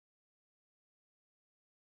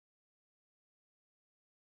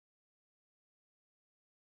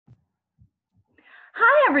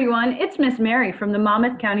Hi everyone, it's Miss Mary from the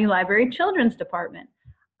Monmouth County Library Children's Department.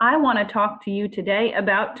 I want to talk to you today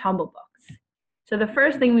about Tumblebooks. So the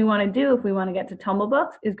first thing we want to do if we want to get to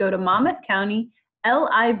Tumblebooks is go to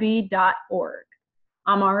monmouthcountylib.org.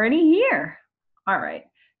 I'm already here. All right,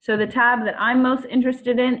 so the tab that I'm most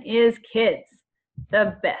interested in is Kids,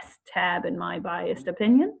 the best tab in my biased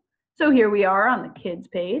opinion. So here we are on the Kids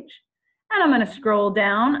page, and I'm going to scroll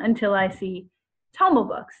down until I see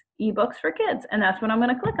Tumblebooks, ebooks for kids, and that's what I'm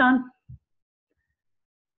going to click on.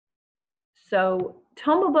 So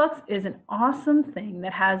Tumblebooks is an awesome thing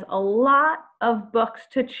that has a lot of books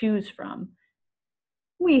to choose from.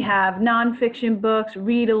 We have nonfiction books,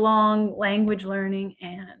 read along, language learning,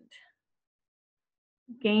 and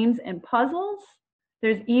games and puzzles.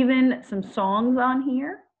 There's even some songs on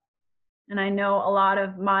here. And I know a lot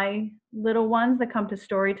of my little ones that come to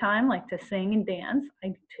story time like to sing and dance. I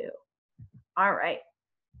do too. All right.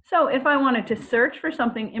 So if I wanted to search for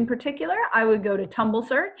something in particular, I would go to Tumble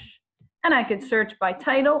Search, and I could search by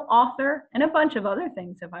title, author, and a bunch of other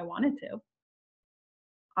things if I wanted to.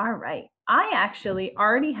 All right. I actually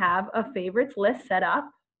already have a favorites list set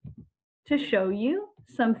up to show you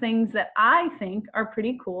some things that I think are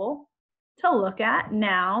pretty cool to look at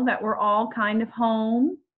now that we're all kind of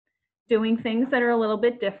home, doing things that are a little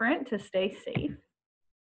bit different to stay safe.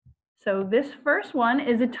 So this first one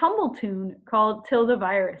is a tumble tune called Till the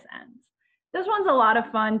Virus Ends. This one's a lot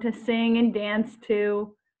of fun to sing and dance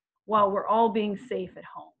to while we're all being safe at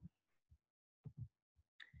home.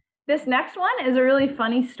 This next one is a really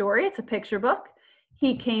funny story. It's a picture book.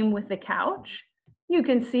 He Came with the Couch. You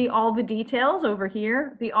can see all the details over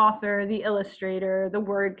here, the author, the illustrator, the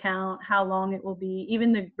word count, how long it will be,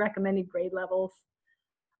 even the recommended grade levels.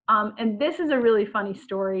 And this is a really funny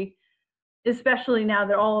story, especially now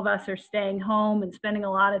that all of us are staying home and spending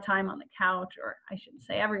a lot of time on the couch, or I shouldn't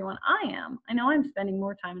say everyone, I am. I know I'm spending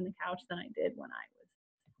more time on the couch than I did when I was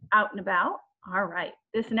out and about. All right,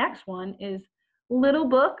 this next one is Little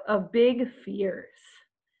Book of Big Fears.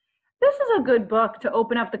 This is a good book to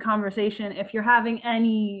open up the conversation if you're having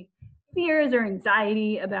any fears or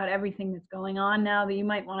anxiety about everything that's going on now that you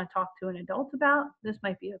might want to talk to an adult about. This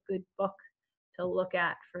might be a good book to look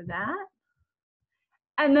at for that.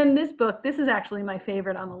 And then this book, this is actually my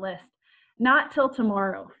favorite on the list, Not Till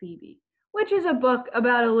Tomorrow, Phoebe, which is a book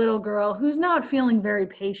about a little girl who's not feeling very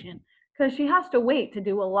patient because she has to wait to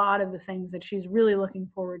do a lot of the things that she's really looking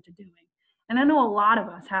forward to doing. And I know a lot of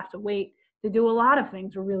us have to wait to do a lot of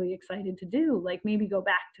things we're really excited to do, like maybe go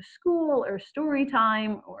back to school or story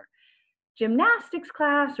time or gymnastics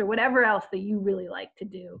class or whatever else that you really like to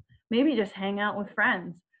do. Maybe just hang out with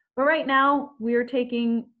friends. But right now, we're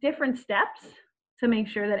taking different steps to make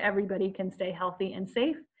sure that everybody can stay healthy and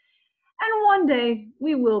safe. And one day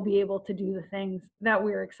we will be able to do the things that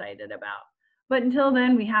we're excited about. But until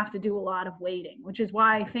then, we have to do a lot of waiting, which is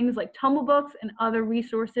why things like Tumblebooks and other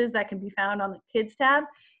resources that can be found on the Kids tab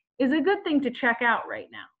is a good thing to check out right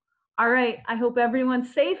now. All right, I hope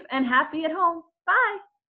everyone's safe and happy at home. Bye.